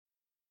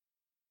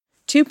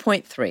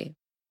2.3.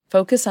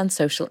 Focus on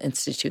social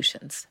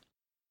institutions.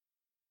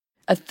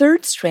 A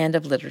third strand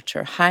of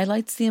literature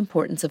highlights the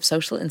importance of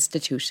social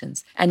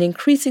institutions and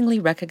increasingly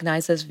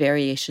recognizes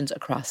variations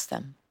across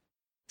them.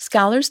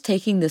 Scholars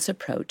taking this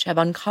approach have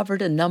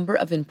uncovered a number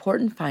of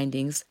important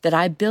findings that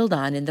I build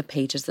on in the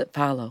pages that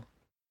follow.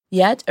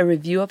 Yet, a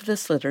review of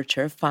this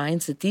literature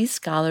finds that these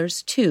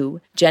scholars,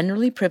 too,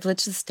 generally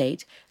privilege the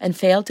state and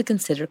fail to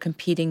consider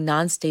competing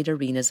non-state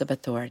arenas of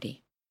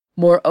authority.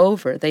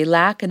 Moreover, they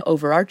lack an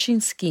overarching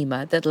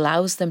schema that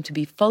allows them to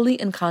be fully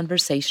in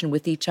conversation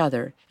with each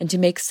other and to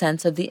make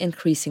sense of the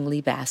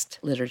increasingly vast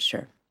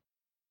literature.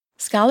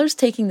 Scholars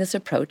taking this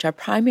approach are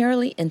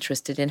primarily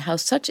interested in how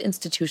such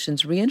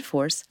institutions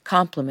reinforce,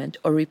 complement,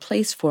 or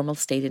replace formal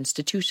state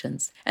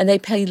institutions, and they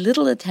pay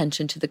little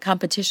attention to the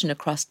competition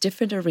across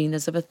different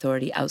arenas of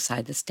authority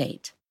outside the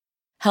state.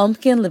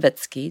 Helmke and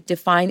Levitsky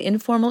define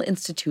informal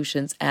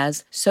institutions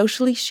as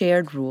socially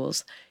shared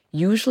rules,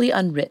 usually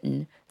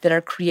unwritten, that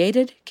are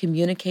created,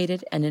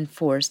 communicated, and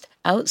enforced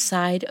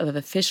outside of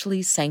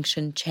officially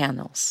sanctioned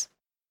channels.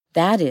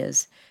 That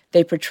is,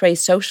 they portray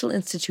social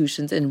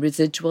institutions in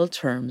residual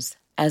terms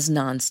as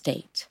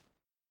non-state.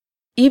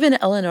 Even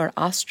Elinor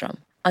Ostrom,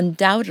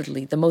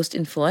 undoubtedly the most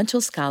influential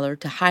scholar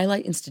to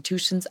highlight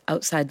institutions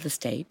outside the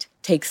state,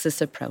 takes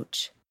this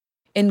approach.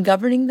 In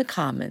Governing the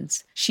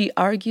Commons, she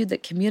argued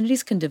that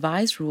communities can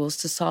devise rules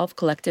to solve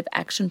collective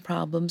action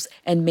problems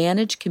and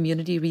manage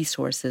community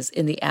resources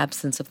in the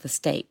absence of the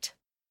state.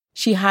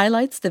 She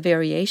highlights the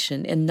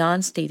variation in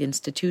non-state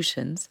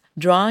institutions,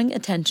 drawing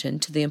attention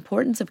to the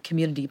importance of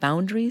community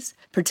boundaries,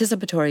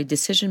 participatory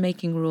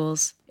decision-making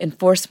rules,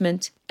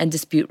 enforcement, and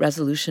dispute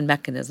resolution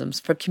mechanisms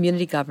for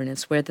community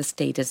governance where the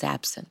state is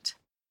absent.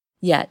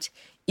 Yet,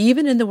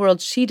 even in the world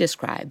she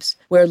describes,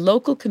 where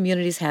local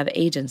communities have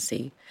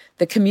agency,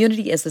 the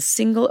community is a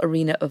single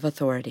arena of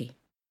authority.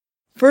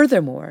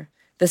 Furthermore,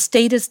 the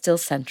state is still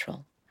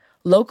central.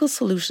 Local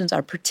solutions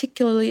are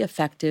particularly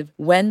effective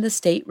when the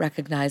state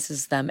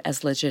recognizes them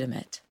as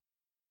legitimate.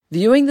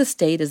 Viewing the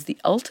state as the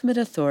ultimate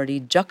authority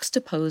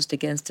juxtaposed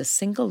against a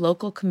single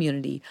local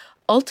community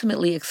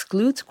ultimately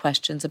excludes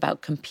questions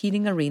about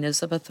competing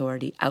arenas of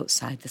authority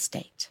outside the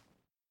state.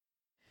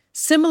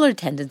 Similar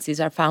tendencies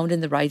are found in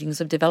the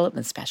writings of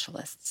development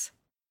specialists.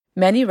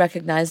 Many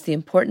recognize the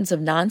importance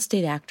of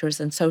non-state actors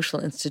and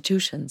social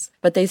institutions,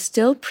 but they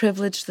still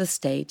privilege the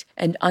state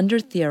and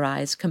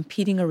under-theorize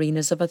competing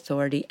arenas of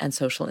authority and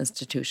social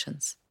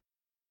institutions.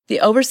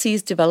 The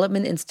Overseas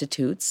Development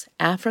Institute's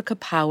Africa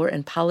Power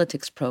and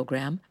Politics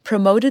program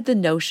promoted the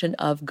notion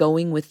of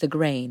going with the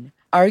grain,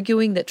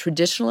 arguing that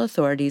traditional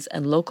authorities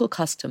and local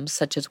customs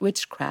such as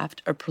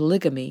witchcraft or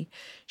polygamy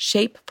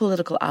shape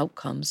political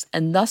outcomes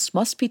and thus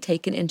must be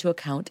taken into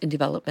account in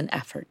development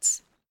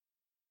efforts.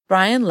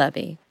 Brian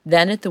Levy,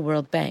 then at the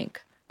World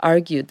Bank,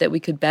 argued that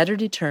we could better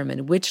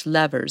determine which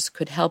levers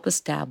could help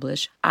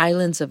establish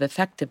islands of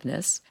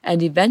effectiveness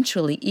and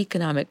eventually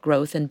economic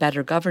growth and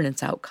better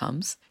governance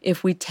outcomes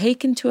if we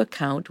take into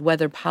account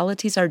whether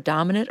polities are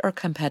dominant or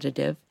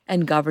competitive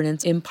and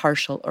governance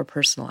impartial or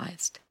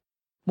personalized.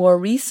 More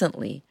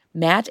recently,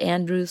 Matt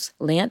Andrews,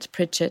 Lant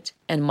Pritchett,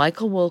 and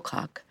Michael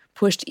Woolcock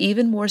pushed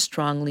even more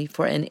strongly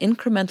for an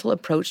incremental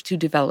approach to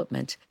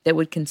development that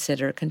would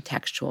consider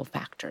contextual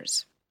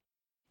factors.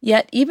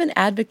 Yet even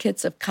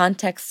advocates of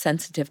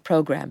context-sensitive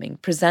programming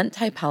present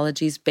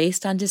typologies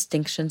based on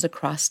distinctions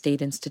across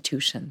state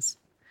institutions.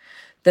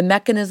 The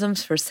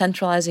mechanisms for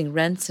centralizing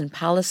rents and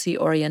policy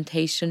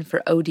orientation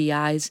for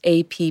ODI's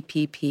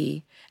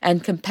APPP,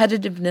 and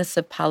competitiveness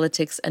of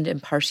politics and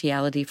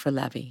impartiality for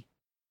Levy.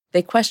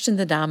 They question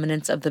the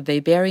dominance of the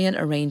Weberian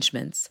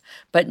arrangements,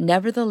 but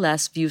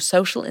nevertheless view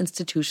social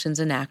institutions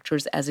and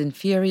actors as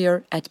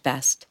inferior at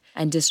best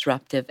and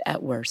disruptive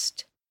at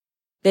worst.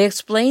 They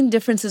explain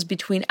differences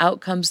between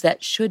outcomes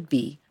that should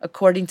be,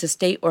 according to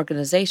state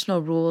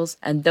organizational rules,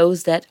 and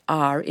those that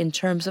are in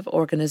terms of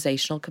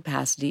organizational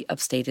capacity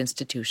of state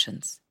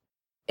institutions.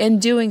 In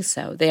doing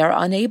so, they are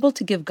unable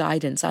to give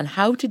guidance on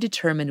how to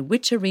determine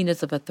which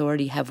arenas of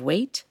authority have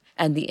weight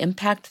and the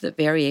impact that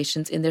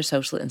variations in their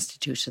social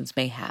institutions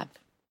may have.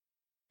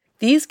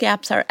 These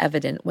gaps are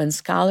evident when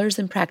scholars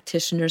and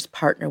practitioners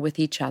partner with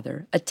each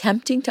other,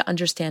 attempting to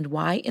understand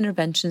why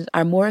interventions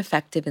are more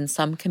effective in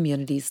some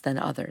communities than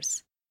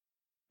others.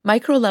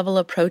 Micro-level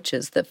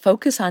approaches that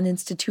focus on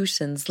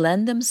institutions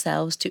lend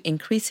themselves to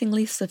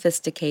increasingly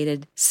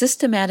sophisticated,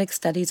 systematic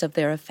studies of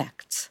their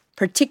effects,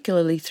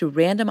 particularly through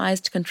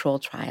randomized control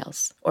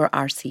trials, or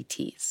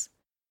RCTs.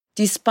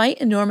 Despite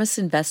enormous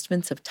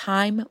investments of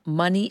time,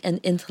 money, and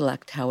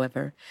intellect,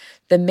 however,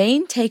 the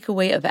main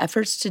takeaway of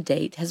efforts to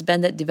date has been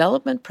that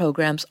development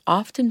programs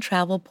often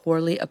travel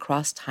poorly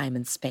across time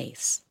and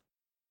space.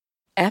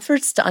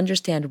 Efforts to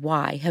understand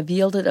why have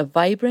yielded a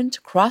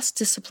vibrant,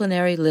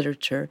 cross-disciplinary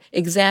literature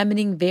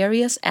examining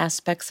various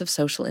aspects of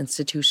social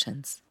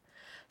institutions.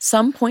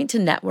 Some point to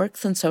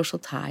networks and social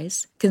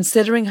ties,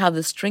 considering how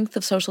the strength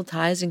of social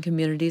ties in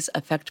communities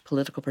affect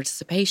political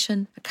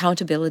participation,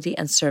 accountability,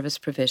 and service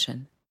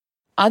provision.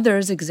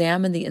 Others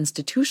examine the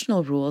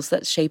institutional rules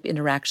that shape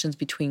interactions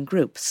between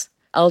groups,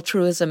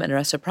 altruism and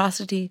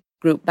reciprocity,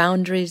 group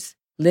boundaries,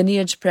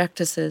 lineage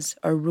practices,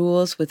 or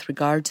rules with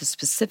regard to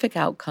specific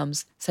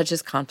outcomes such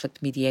as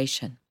conflict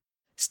mediation.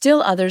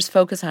 Still others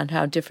focus on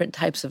how different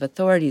types of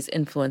authorities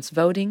influence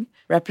voting,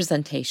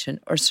 representation,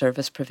 or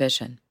service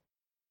provision.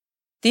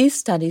 These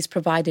studies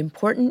provide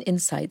important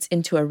insights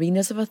into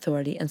arenas of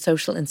authority and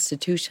social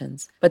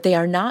institutions, but they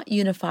are not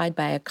unified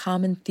by a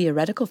common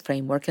theoretical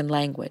framework and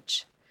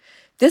language.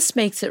 This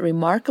makes it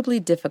remarkably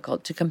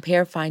difficult to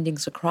compare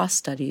findings across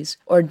studies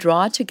or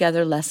draw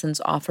together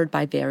lessons offered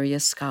by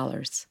various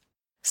scholars.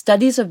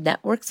 Studies of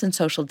networks and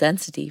social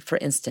density, for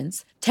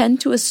instance,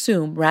 tend to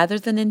assume rather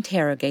than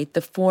interrogate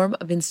the form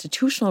of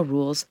institutional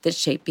rules that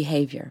shape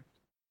behavior.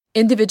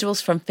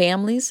 Individuals from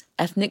families,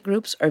 ethnic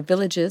groups, or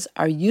villages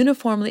are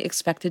uniformly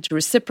expected to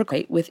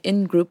reciprocate with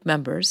in-group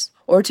members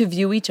or to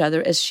view each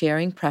other as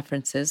sharing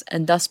preferences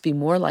and thus be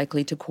more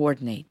likely to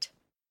coordinate.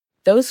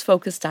 Those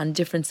focused on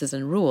differences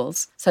in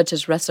rules, such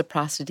as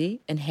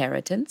reciprocity,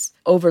 inheritance,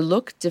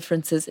 overlook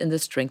differences in the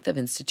strength of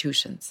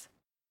institutions.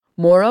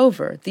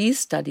 Moreover, these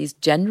studies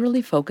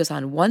generally focus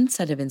on one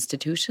set of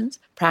institutions,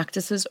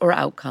 practices, or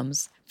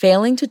outcomes,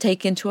 failing to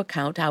take into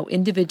account how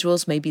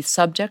individuals may be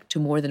subject to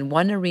more than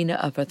one arena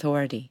of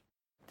authority.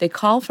 They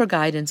call for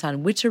guidance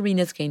on which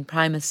arenas gain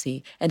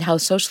primacy and how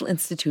social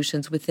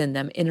institutions within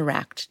them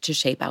interact to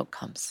shape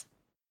outcomes.